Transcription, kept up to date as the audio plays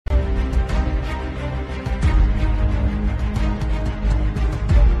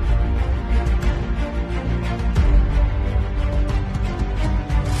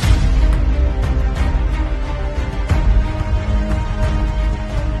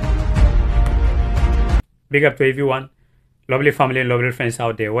Big up to everyone, lovely family and lovely friends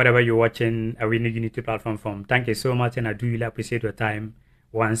out there, whatever you're watching Awini Unity platform from. Thank you so much, and I do really appreciate your time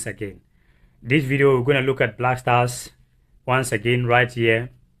once again. This video, we're going to look at Black Stars once again right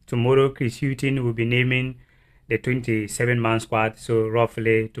here. Tomorrow, Chris Hughton will be naming the 27-man squad. So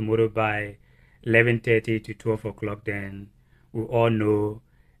roughly tomorrow by 11:30 to 12 o'clock, then we all know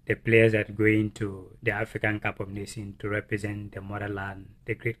the players that are going to the African Cup of Nations to represent the motherland,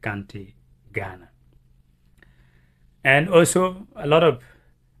 the great country, Ghana. And also, a lot of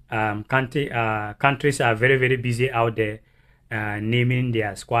countries are very, very busy out there naming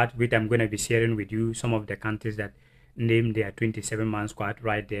their squad, which I'm going to be sharing with you some of the countries that name their 27-man squad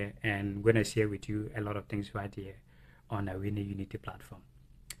right there. And I'm going to share with you a lot of things right here on the Awini Unity platform.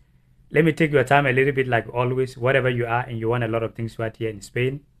 Let me take your time a little bit, like always, whatever you are and you want a lot of things right here in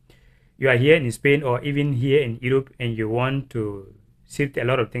Spain. You are here in Spain or even here in Europe and you want to shift a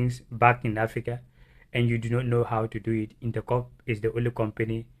lot of things back in Africa, and you do not know how to do it, Intercorp is the only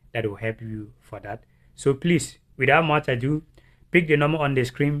company that will help you for that. So please, without much ado, pick the number on the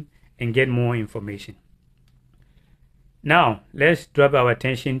screen and get more information. Now, let's drop our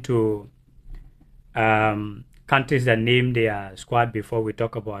attention to countries that name their squad before we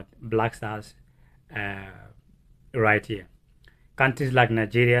talk about Black Stars right here. Countries like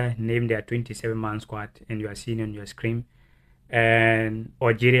Nigeria name their 27-man squad, and you are seeing on your screen. And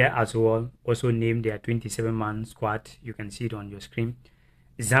Algeria as well also named their 27-man squad. You can see it on your screen.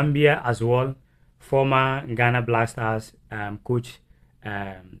 Zambia as well, former Ghana Black Stars coach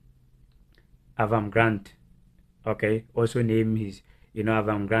Avam Grant, okay, also named his,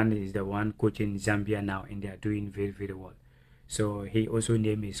 Avam Grant is the one coaching Zambia now, and they are doing very, very well. So he also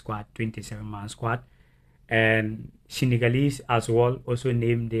named his squad 27-man squad. And Senegalese as well also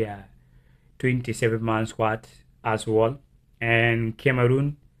named their 27-man squad as well. And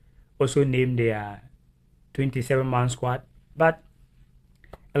Cameroon also named their 27-man squad. But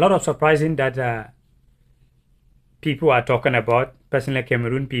a lot of surprising that people are talking about, personally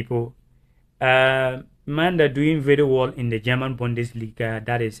Cameroon people, man, they're doing very well in the German Bundesliga.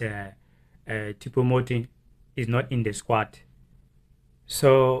 That is Choupo-Moting is not in the squad.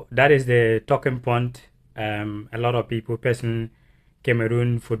 So that is the talking point. A lot of people, personally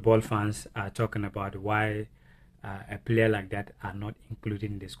Cameroon football fans, are talking about why a player like that are not included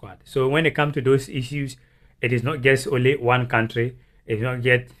in the squad. So when it comes to those issues, it is not just only one country. It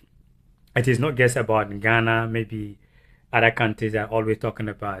is not just about Ghana. Maybe other countries are always talking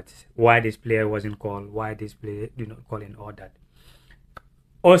about why this player wasn't called, why this player did not call, and all that.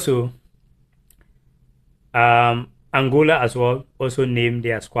 Also, Angola as well also named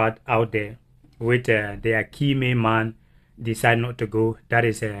their squad out there with their key main man decide not to go. That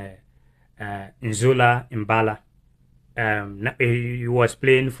is Nzola Mbala. He was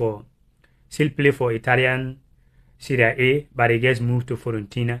still play for Italian Serie A, but he gets moved to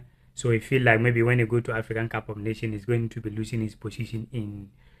Fiorentina. So he feel like maybe when he go to African Cup of Nations, he's going to be losing his position in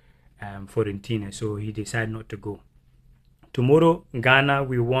Fiorentina. So he decided not to go. Tomorrow, Ghana,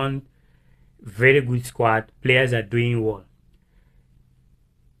 we want very good squad. Players are doing well.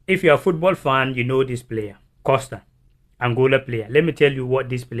 If you're a football fan, you know this player, Costa, Angola player. Let me tell you what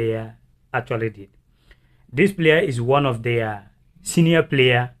this player actually did. This player is one of their senior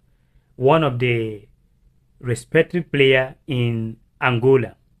player, one of the respected player in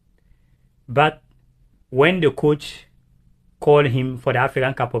Angola. But when the coach called him for the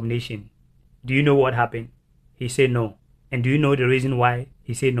African Cup of Nations, do you know what happened? He said no. And do you know the reason why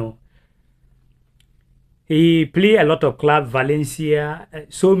he said no? He played a lot of clubs, Valencia,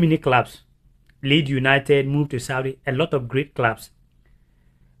 so many clubs. Leeds United, moved to Saudi, a lot of great clubs.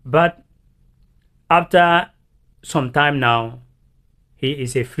 But after some time now, he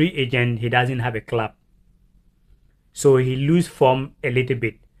is a free agent. He doesn't have a club. So he lose form a little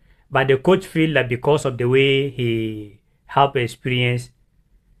bit. But the coach feel that because of the way he have experience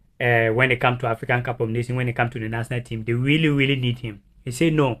when it comes to African Cup of Nations, when it comes to the national team, they really, really need him. He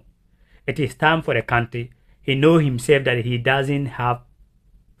said, no, it is time for the country. He know himself that he doesn't have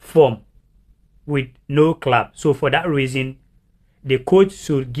form with no club. So for that reason, the coach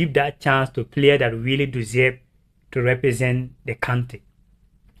should give that chance to players that really deserve to represent the country.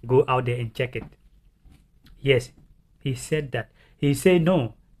 Go out there and check it. Yes, he said that. He said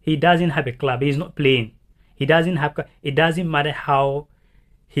no, he doesn't have a club. He's not playing. He doesn't have. It doesn't matter how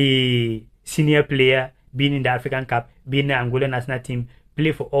he senior player, being in the African Cup, being in the Angola national team,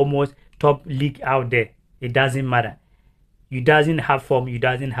 play for almost top league out there. It doesn't matter. You doesn't have form. You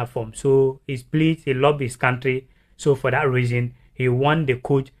doesn't have form. So he's pleased. He loves his country. So for that reason, he want the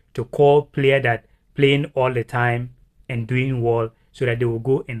coach to call player that playing all the time and doing well, so that they will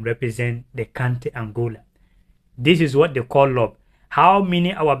go and represent the country Angola. This is what they call love. How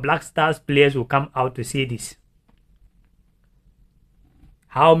many our Black Stars players will come out to say this?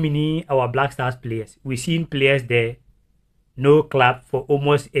 How many our Black Stars players? We've seen players there, no club for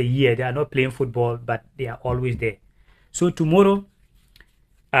almost a year. They are not playing football, but they are always there. So tomorrow,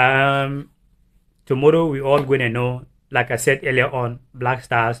 tomorrow we all going to know, like I said earlier on, Black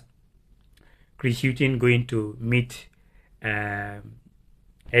Stars, Chris Hughton going to meet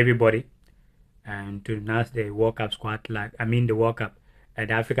everybody and to announce the World Cup squad, the World Cup,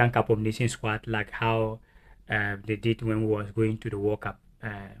 the African Cup of Nations squad, like how they did when we was going to the World Cup.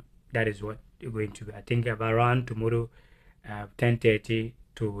 That is what they're going to be. I think about around tomorrow, 10:30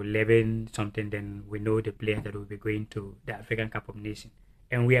 to 11 something, then we know the players that will be going to the African Cup of Nations.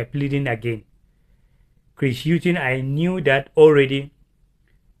 And we are pleading again. Chris Hughton, I knew that already.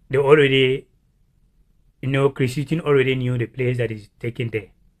 Chris Hughton already knew the players that is taken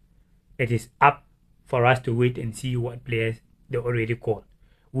there. It is up for us to wait and see what players they already called.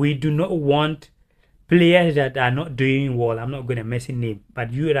 We do not want players that are not doing well. I'm not going to mention name,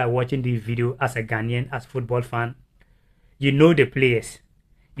 but you that are watching this video as a Ghanaian, as football fan, you know the players.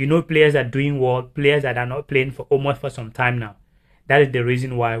 You know players that are doing well, players that are not playing for almost for some time now. That is the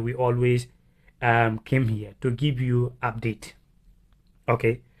reason why we always came here to give you update.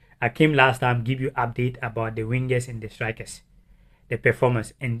 Okay, I came last time give you update about the wingers and the strikers, the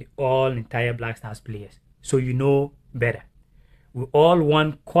performance, and all entire Black Stars players. So you know better. We all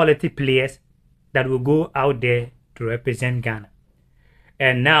want quality players that will go out there to represent Ghana.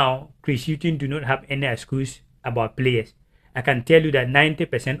 And now, Chris Hughton do not have any excuse about players. I can tell you that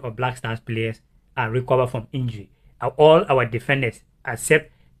 90% of Black Stars players are recovered from injury. All our defenders,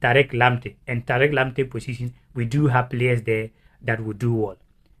 except Tarek Lamptey, and Tarek Lamptey position, we do have players there that will do well.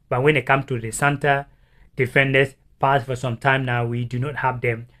 But when it comes to the center defenders, past for some time now, we do not have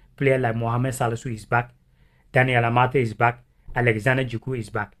them. Players like Mohamed Salisu is back, Daniel Amate is back, Alexander Juku is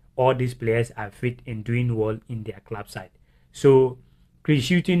back. All these players are fit and doing well in their club side. So Chris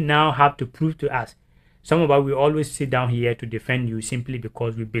Hughton now have to prove to us. Some of us will always sit down here to defend you simply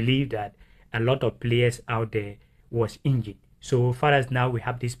because we believe that a lot of players out there was injured. So far as now we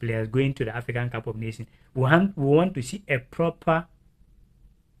have these players going to the African Cup of Nations. We want to see a proper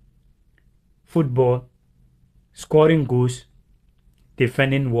football, scoring goals,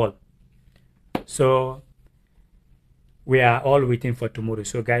 defending well. So we are all waiting for tomorrow.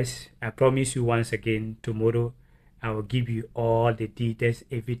 So guys, I promise you once again, tomorrow I will give you all the details,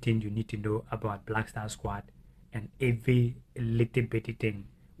 everything you need to know about Black Star Squad, and every little bitty thing,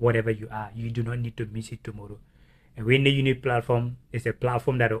 whatever you are, you do not need to miss it tomorrow. And Awini Unit platform is a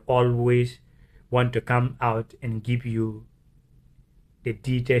platform that will always want to come out and give you the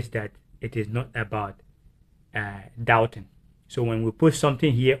details that it is not about doubting. So when we put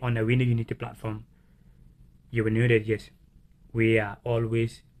something here on the Awini Unity platform, you will know that yes, we are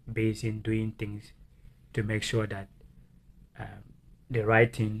always based in doing things to make sure that the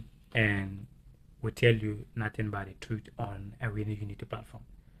right thing, and we tell you nothing but the truth on a Awini Unity platform.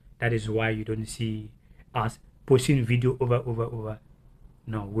 That is why you don't see us posting video over.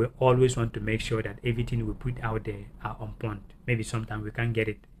 No, we always want to make sure that everything we put out there are on point. Maybe sometimes we can't get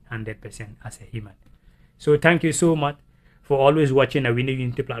it 100% as a human. So thank you so much for always watching a Awini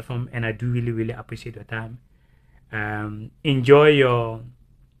Unity platform, and I do really appreciate your time. Enjoy your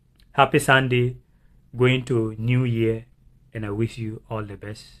happy Sunday going to New Year, and I wish you all the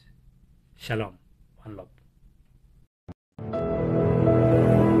best. Shalom. One love.